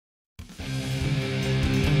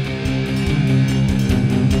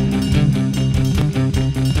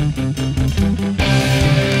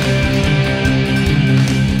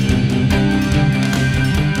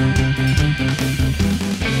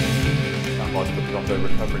be on the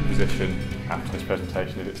recovery position after this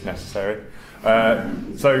presentation if it's necessary. Today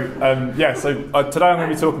I'm going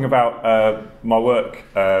to be talking about my work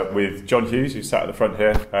with John Hughes, who's sat at the front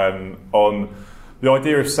here, on the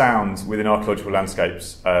idea of sound within archaeological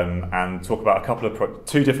landscapes, and talk about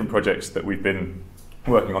two different projects that we've been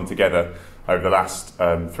working on together over the last 3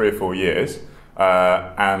 or 4 years,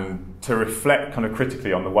 and to reflect kind of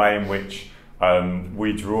critically on the way in which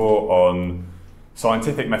we draw on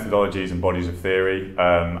scientific methodologies and bodies of theory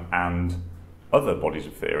and other bodies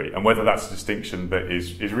of theory, and whether that's a distinction that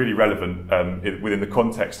is really relevant within the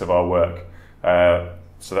context of our work.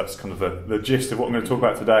 So that's kind of the gist of what I'm going to talk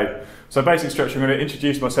about today. So basic structure, I'm going to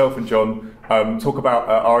introduce myself and John, talk about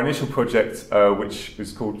our initial project, which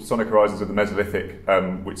is called Sonic Horizons of the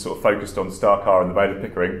Mesolithic, which sort of focused on Starcar and the Vale of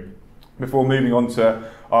Pickering, before moving on to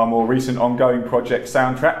our more recent ongoing project,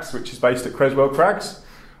 Soundtracks, which is based at Creswell Crags,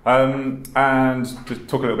 and just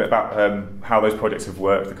talk a little bit about how those projects have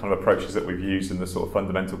worked, the kind of approaches that we've used, and the sort of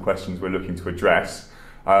fundamental questions we're looking to address,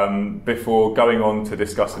 before going on to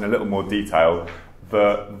discuss in a little more detail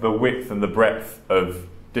the width and the breadth of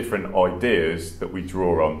different ideas that we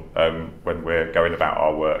draw on when we're going about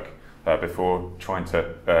our work, before trying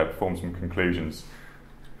to form some conclusions.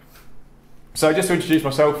 So just to introduce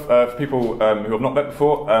myself, for people who have not met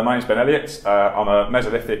before, my name's Ben Elliott. I'm a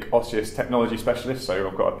Mesolithic osseous technology specialist, so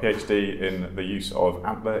I've got a PhD in the use of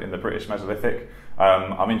antler in the British Mesolithic.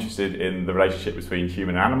 I'm interested in the relationship between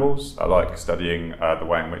human and animals. I like studying the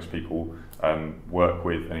way in which people work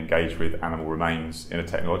with and engage with animal remains in a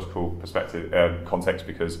technological perspective context,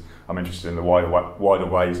 because I'm interested in the wider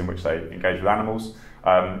ways in which they engage with animals.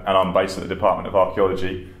 And I'm based at the Department of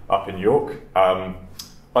Archaeology up in York.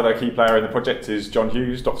 Other key player in the project is John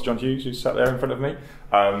Hughes, Dr. John Hughes, who's sat there in front of me,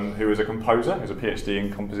 who is a composer, who's a PhD in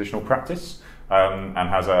compositional practice, and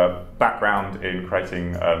has a background in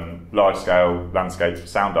creating large-scale landscape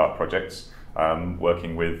sound art projects,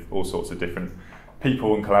 working with all sorts of different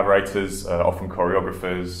people and collaborators, often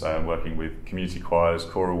choreographers, working with community choirs,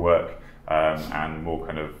 choral work, and more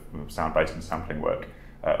kind of sound-based and sampling work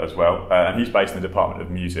as well. And he's based in the Department of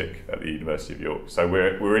Music at the University of York. So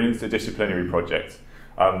we're an interdisciplinary project.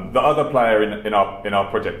 The other player in our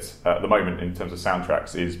project at the moment in terms of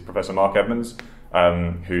Soundtracks is Professor Mark Edmonds,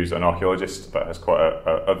 who's an archaeologist but has quite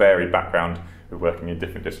a varied background of working in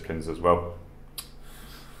different disciplines as well.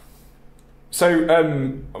 So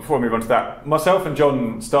before I move on to that, myself and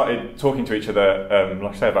John started talking to each other,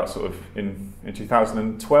 like I say, about sort of in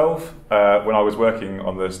 2012, when I was working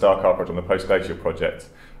on the Starcar project, on the post-glacial project,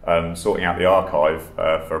 sorting out the archive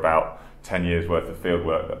for about 10 years worth of field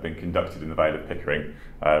work that had been conducted in the Vale of Pickering,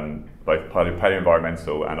 both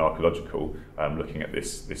palaeoenvironmental and archaeological, looking at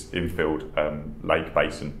this infilled lake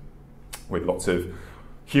basin with lots of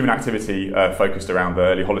human activity focused around the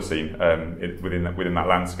early Holocene within that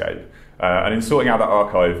landscape. And in sorting out that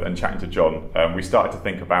archive and chatting to John, we started to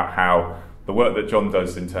think about how the work that John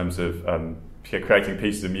does in terms of creating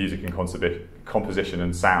pieces of music and composition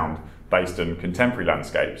and sound based on contemporary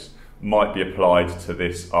landscapes might be applied to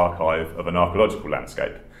this archive of an archaeological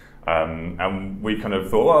landscape. And we kind of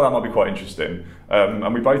thought, well, that might be quite interesting.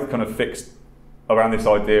 And we both kind of fixed around this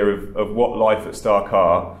idea of what life at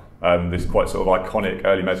Starcar, this quite sort of iconic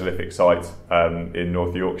early Mesolithic site in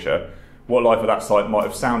North Yorkshire, what life at that site might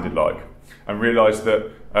have sounded like. And realised that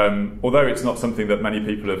although it's not something that many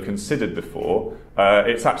people have considered before,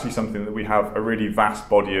 it's actually something that we have a really vast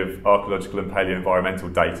body of archaeological and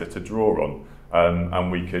paleoenvironmental data to draw on.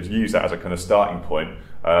 And we could use that as a kind of starting point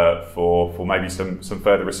for maybe some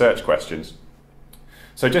further research questions.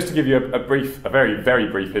 So just to give you a very, very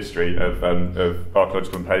brief history of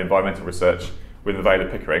archaeological and paleoenvironmental research within the Vale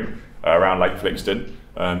of Pickering around Lake Flixton.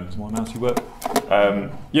 Does my mouse work?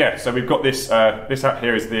 So we've got this out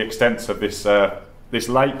here is the extent of this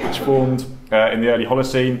lake, which formed in the early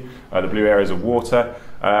Holocene, the blue areas of water.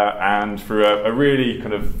 And through a really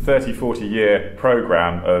kind of 30-40 year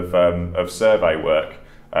programme of survey work,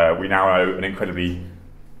 we now know an incredibly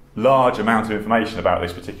large amount of information about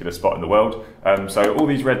this particular spot in the world. So all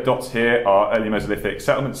these red dots here are early Mesolithic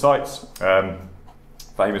settlement sites.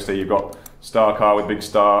 Famously, you've got Starcar with Big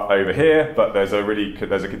Star over here, but there's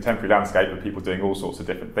a contemporary landscape of people doing all sorts of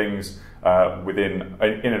different things in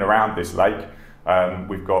and around this lake.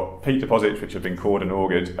 We've got peat deposits which have been cored and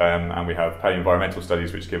augured, and we have paleoenvironmental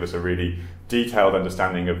studies which give us a really detailed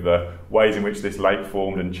understanding of the ways in which this lake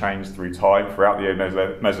formed and changed through time throughout the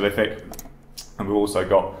Mesolithic. And we've also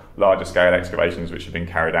got larger scale excavations which have been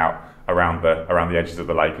carried out around the edges of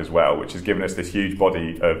the lake as well, which has given us this huge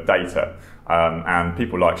body of data. And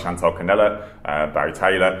people like Chantal Canella, Barry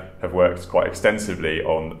Taylor have worked quite extensively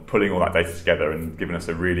on pulling all that data together and given us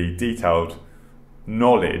a really detailed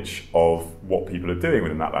knowledge of what people are doing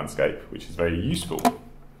within that landscape, which is very useful.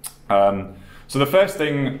 So the first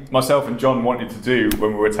thing myself and John wanted to do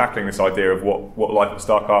when we were tackling this idea of what life at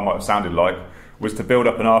Starkar might have sounded like was to build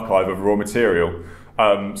up an archive of raw material.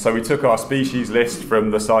 So we took our species list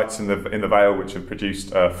from the sites in the Vale which have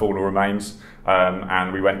produced faunal remains,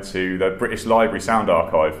 and we went to the British Library Sound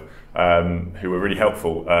Archive, who were really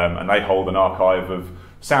helpful, and they hold an archive of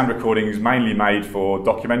sound recordings mainly made for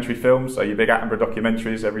documentary films. So your big Attenborough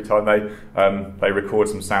documentaries, every time they record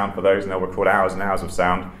some sound for those, and they'll record hours and hours of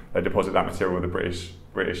sound, they deposit that material with the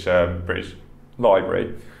British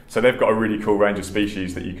Library. So they've got a really cool range of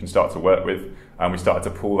species that you can start to work with, and we started to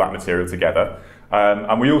pull that material together.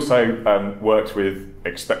 And we also worked with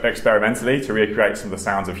experimentally to recreate some of the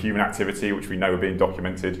sounds of human activity, which we know are being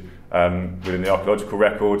documented within the archaeological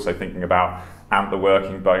record. So thinking about antler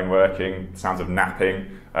working, bone working, sounds of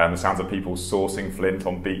napping, the sounds of people sourcing flint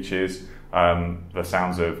on beaches, the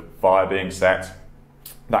sounds of fire being set,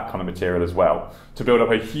 that kind of material as well, to build up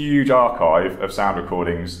a huge archive of sound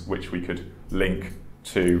recordings which we could link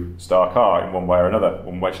to Starkar in one way or another,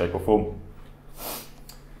 one way, shape or form.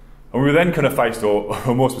 And we were then kind of faced,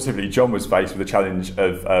 or more specifically, John was faced with the challenge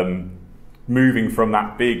of moving from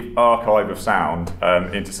that big archive of sound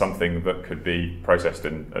into something that could be processed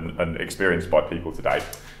and experienced by people today.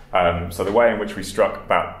 So the way in which we struck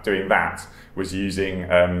about doing that was using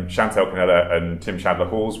Chantal Canella and Tim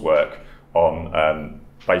Chandler-Hall's work on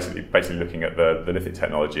basically looking at the lithic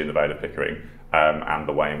technology in the Vale of Pickering and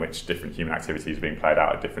the way in which different human activities are being played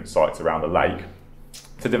out at different sites around the lake,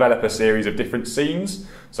 to develop a series of different scenes,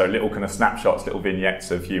 so little kind of snapshots, little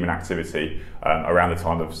vignettes of human activity around the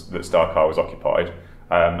time that Starkar was occupied.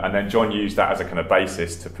 And then John used that as a kind of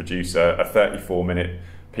basis to produce a 34-minute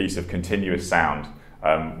piece of continuous sound,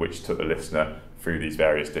 which took the listener through these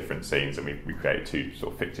various different scenes, and we created two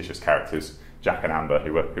sort of fictitious characters, Jack and Amber,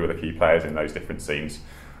 who were the key players in those different scenes.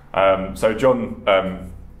 So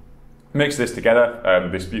John mixed this together,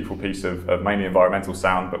 this beautiful piece of mainly environmental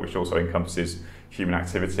sound, but which also encompasses human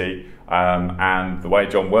activity. And the way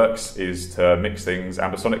John works is to mix things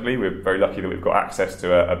ambisonically. We're very lucky that we've got access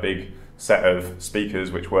to a big set of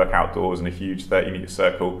speakers which work outdoors in a huge 30-metre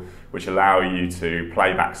circle, which allow you to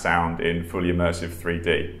play back sound in fully immersive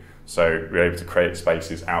 3D. So we're able to create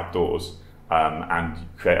spaces outdoors and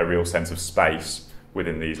create a real sense of space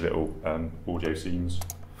within these little audio scenes.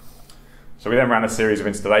 So we then ran a series of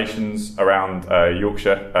installations around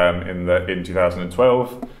Yorkshire in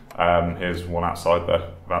 2012. Here's one outside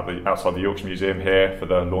the Yorkshire Museum here for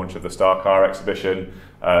the launch of the Starkar exhibition,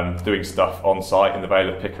 doing stuff on site in the Vale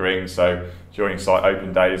of Pickering. So during site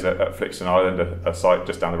open days at Flixton Island, a site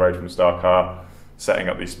just down the road from Starkar, setting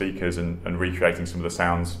up these speakers and recreating some of the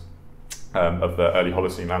sounds of the early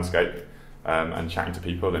Holocene landscape, and chatting to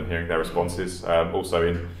people and hearing their responses.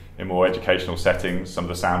 Also in more educational settings, some of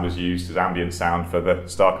the sound was used as ambient sound for the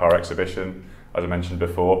Starkar exhibition, as I mentioned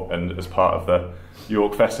before, and as part of the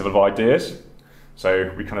York Festival of Ideas.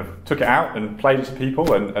 So we kind of took it out and played it to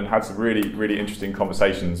people and had some really, really interesting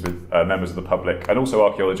conversations with members of the public and also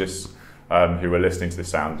archaeologists who were listening to this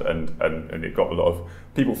sound, and it got a lot of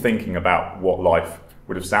people thinking about what life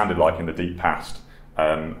would have sounded like in the deep past,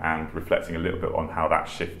 and reflecting a little bit on how that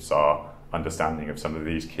shifts our understanding of some of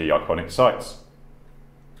these key iconic sites.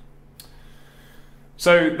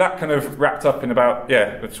 So that kind of wrapped up in about,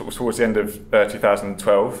 towards the end of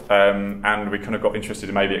 2012, and we kind of got interested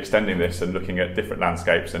in maybe extending this and looking at different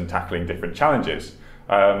landscapes and tackling different challenges.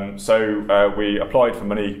 So we applied for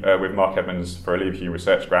money with Mark Edmonds for a Leverhulme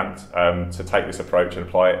research grant to take this approach and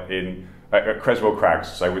apply it at Creswell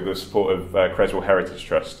Crags, so with the support of Creswell Heritage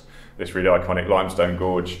Trust, this really iconic limestone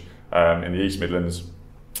gorge in the East Midlands,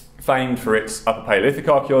 famed for its Upper Paleolithic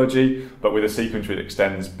archaeology, but with a sequence which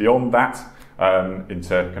extends beyond that,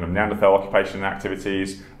 into kind of Neanderthal occupation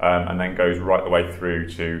activities, and then goes right the way through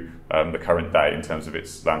to the current day in terms of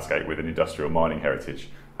its landscape with an industrial mining heritage.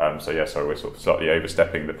 Sorry, we're sort of slightly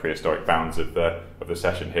overstepping the prehistoric bounds of the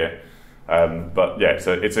session here. But yeah,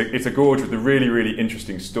 it's a gorge with a really, really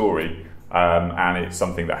interesting story, and it's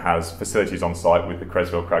something that has facilities on site with the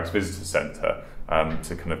Creswell Crags Visitor Centre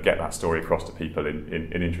to kind of get that story across to people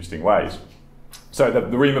in interesting ways. So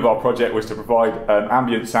the remit of our project was to provide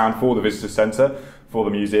ambient sound for the visitor centre, for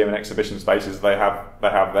the museum and exhibition spaces they have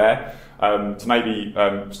there, to maybe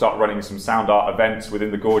start running some sound art events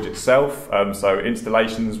within the gorge itself, so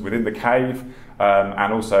installations within the cave,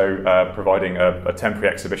 and also providing a temporary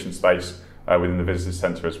exhibition space within the visitor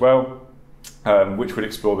centre as well, which would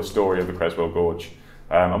explore the story of the Creswell Gorge.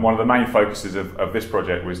 And one of the main focuses of this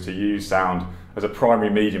project was to use sound as a primary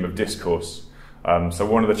medium of discourse. So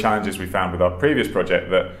one of the challenges we found with our previous project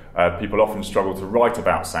that people often struggle to write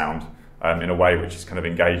about sound in a way which is kind of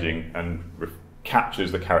engaging and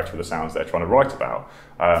captures the character of the sounds they're trying to write about.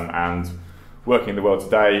 And working in the world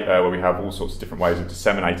today, where we have all sorts of different ways of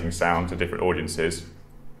disseminating sound to different audiences,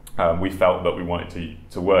 we felt that we wanted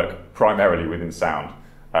to work primarily within sound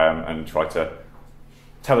and try to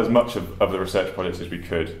tell as much of the research projects as we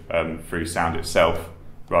could through sound itself,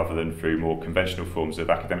 rather than through more conventional forms of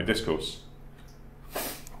academic discourse.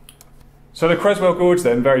 So the Creswell Gorge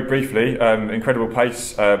then, very briefly, incredible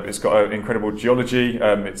place. It's got an incredible geology.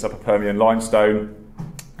 It's upper Permian limestone,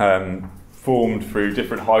 formed through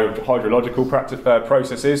different hydrological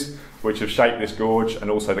processes which have shaped this gorge, and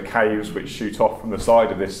also the caves which shoot off from the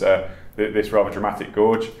side of this rather dramatic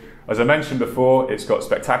gorge. As I mentioned before, it's got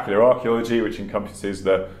spectacular archaeology, which encompasses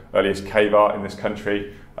the earliest cave art in this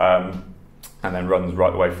country, and then runs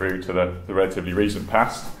right the way through to the relatively recent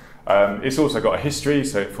past. It's also got a history,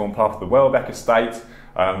 so it formed part of the Welbeck estate,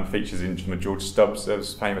 features in some of George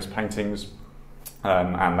Stubbs' famous paintings,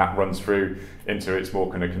 and that runs through into its more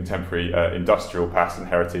kind of contemporary industrial past and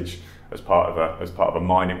heritage as part of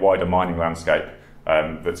a wider mining landscape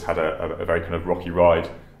that's had a very kind of rocky ride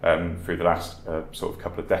through the last sort of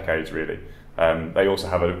couple of decades, really. They also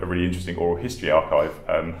have a really interesting oral history archive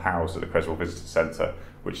housed at the Creswell Visitor Centre,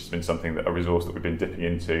 which has been a resource that we've been dipping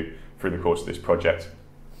into through the course of this project.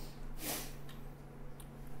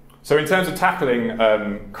 So in terms of tackling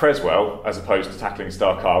Creswell, as opposed to tackling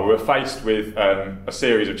Starcar, we were faced with a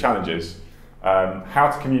series of challenges.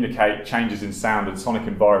 How to communicate changes in sound and sonic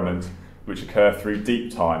environment which occur through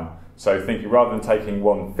deep time. So thinking, rather than taking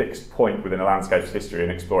one fixed point within a landscape's history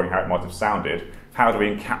and exploring how it might have sounded, how do we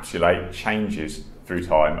encapsulate changes through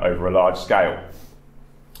time over a large scale?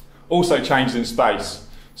 Also changes in space.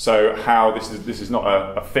 So how this is not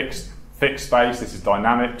a fixed space, this is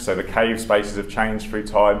dynamic, so the cave spaces have changed through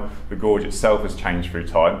time, the gorge itself has changed through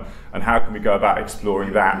time, and how can we go about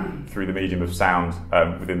exploring that through the medium of sound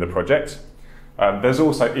within the project? There's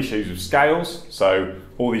also issues of scales, so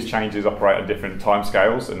all these changes operate at different time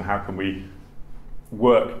scales, and how can we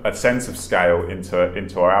work a sense of scale into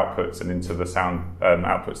our outputs and into the sound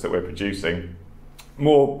outputs that we're producing.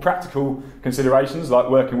 More practical considerations, like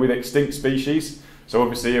working with extinct species. So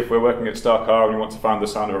obviously, if we're working at Starcar and we want to find the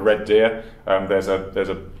sound of a red deer, there's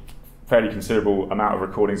a fairly considerable amount of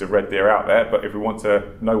recordings of red deer out there. But if we want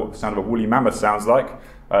to know what the sound of a woolly mammoth sounds like,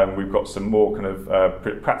 we've got some more kind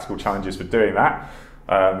of practical challenges for doing that.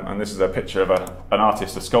 And this is a picture of an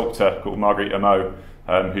artist, a sculptor called Marguerite Hameau,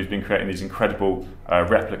 who's been creating these incredible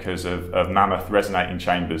replicas of mammoth resonating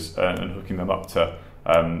chambers and hooking them up to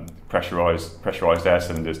pressurized air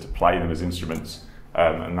cylinders to play them as instruments.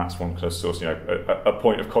 And that's one kind of source, a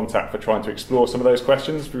point of contact for trying to explore some of those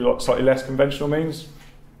questions through slightly less conventional means.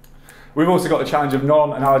 We've also got the challenge of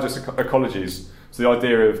non-analogous ecologies. So the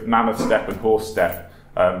idea of mammoth steppe and horse steppe,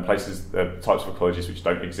 types of ecologies which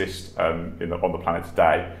don't exist on the planet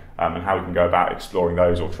today, and how we can go about exploring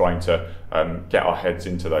those or trying to get our heads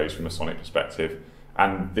into those from a sonic perspective.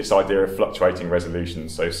 And this idea of fluctuating resolution,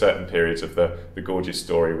 so certain periods of the gorge's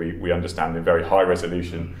story we understand in very high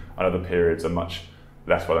resolution, and other periods are much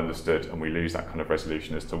less well understood, and we lose that kind of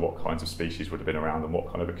resolution as to what kinds of species would have been around and what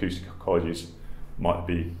kind of acoustic ecologies might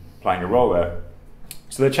be playing a role there.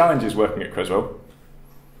 So the challenge is working at Creswell.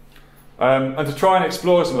 And to try and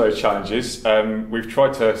explore some of those challenges, we've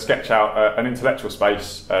tried to sketch out an intellectual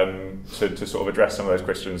space to sort of address some of those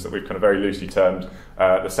questions that we've kind of very loosely termed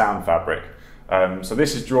the sound fabric. So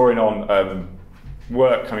this is drawing on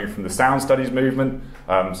work coming from the sound studies movement,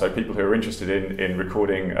 so people who are interested in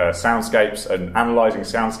recording soundscapes and analysing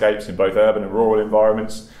soundscapes in both urban and rural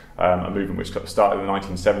environments, a movement which started in the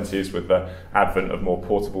 1970s with the advent of more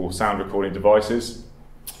portable sound recording devices.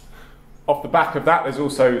 Off the back of that, there's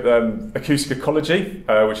also acoustic ecology,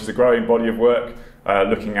 which is a growing body of work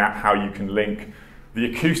looking at how you can link the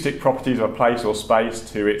acoustic properties of a place or space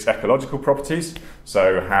to its ecological properties,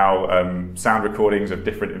 so how sound recordings of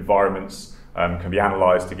different environments can be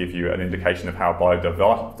analysed to give you an indication of how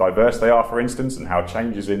biodiverse they are, for instance, and how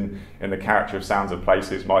changes in the character of sounds of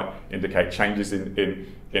places might indicate changes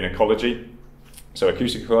in ecology. So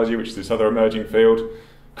acoustic ecology, which is this other emerging field.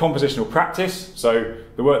 Compositional practice, so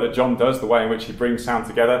the work that John does, the way in which he brings sound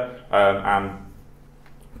together and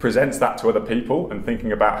presents that to other people, and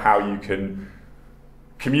thinking about how you can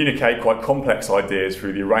communicate quite complex ideas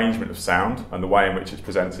through the arrangement of sound and the way in which it's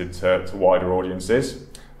presented to wider audiences.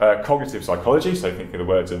 Cognitive psychology, so thinking of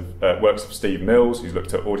the works of Steve Mills, who's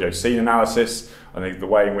looked at audio scene analysis and the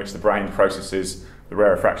way in which the brain processes the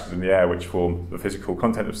rarer fractions in the air which form the physical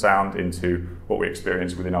content of sound into what we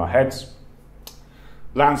experience within our heads.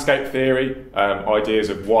 Landscape theory, ideas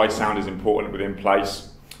of why sound is important within place.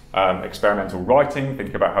 Experimental writing,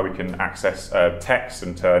 thinking about how we can access text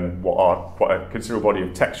and turn what are quite a considerable body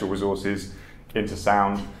of textual resources into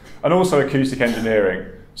sound. And also acoustic engineering,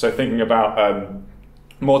 so thinking about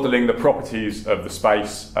modelling the properties of the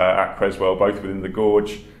space at Creswell, both within the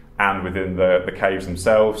gorge and within the caves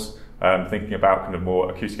themselves. Thinking about kind of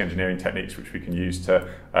more acoustic engineering techniques which we can use to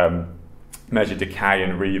measure decay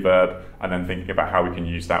and reverb, and then thinking about how we can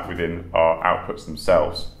use that within our outputs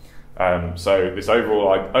themselves. So this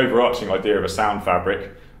overarching idea of a sound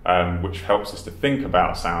fabric, which helps us to think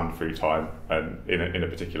about sound through time in a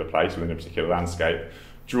particular place, within a particular landscape,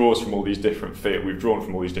 draws from all these different fields. We've drawn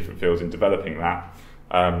from all these different fields in developing that,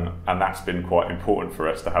 and that's been quite important for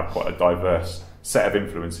us to have quite a diverse set of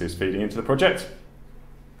influences feeding into the project.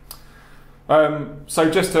 So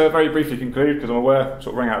just to very briefly conclude, because I'm aware,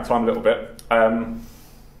 sort of running out of time a little bit,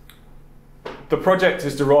 the project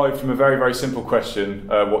is derived from a very, very simple question,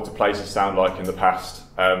 what do places sound like in the past?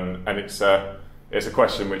 And it's a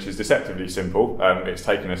question which is deceptively simple. It's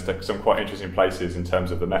taken us to some quite interesting places in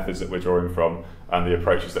terms of the methods that we're drawing from and the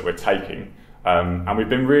approaches that we're taking. And we've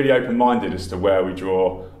been really open-minded as to where we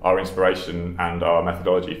draw our inspiration and our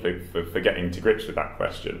methodology for getting to grips with that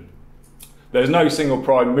question. There's no single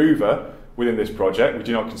prime mover within this project. We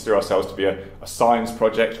do not consider ourselves to be a science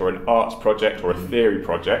project or an arts project or a theory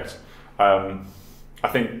project. I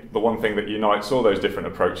think the one thing that unites all those different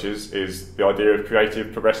approaches is the idea of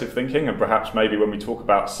creative progressive thinking, and perhaps maybe when we talk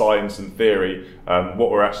about science and theory,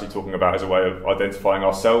 what we're actually talking about is a way of identifying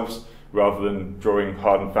ourselves rather than drawing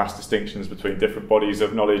hard and fast distinctions between different bodies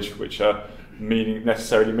of knowledge which are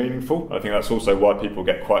necessarily meaningful. I think that's also why people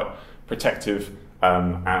get quite protective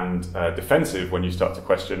and defensive when you start to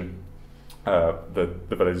question the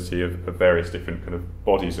validity of various different kind of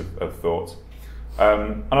bodies of thought.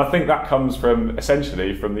 And I think that comes from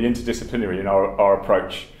essentially from the interdisciplinary in our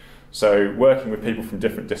approach. So working with people from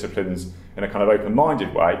different disciplines in a kind of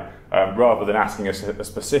open-minded way, rather than asking us a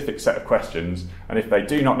specific set of questions, and if they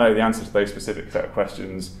do not know the answer to those specific set of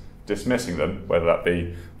questions, dismissing them, whether that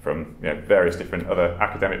be from various different other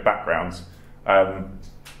academic backgrounds.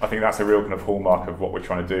 I think that's a real kind of hallmark of what we're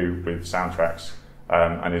trying to do with soundtracks.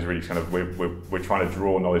 And is really kind of we're trying to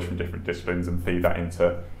draw knowledge from different disciplines and feed that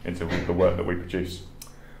into the work that we produce.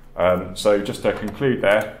 So just to conclude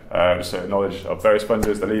there, just to acknowledge our various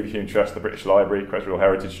funders, the Leverhulme Trust, the British Library, Creswell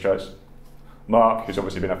Heritage Trust, Mark, who's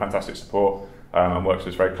obviously been a fantastic support and works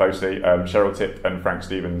with us very closely, Cheryl Tipp and Frank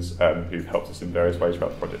Stevens, who've helped us in various ways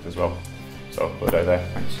throughout the project as well. So I'll put it there,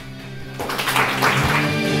 thanks.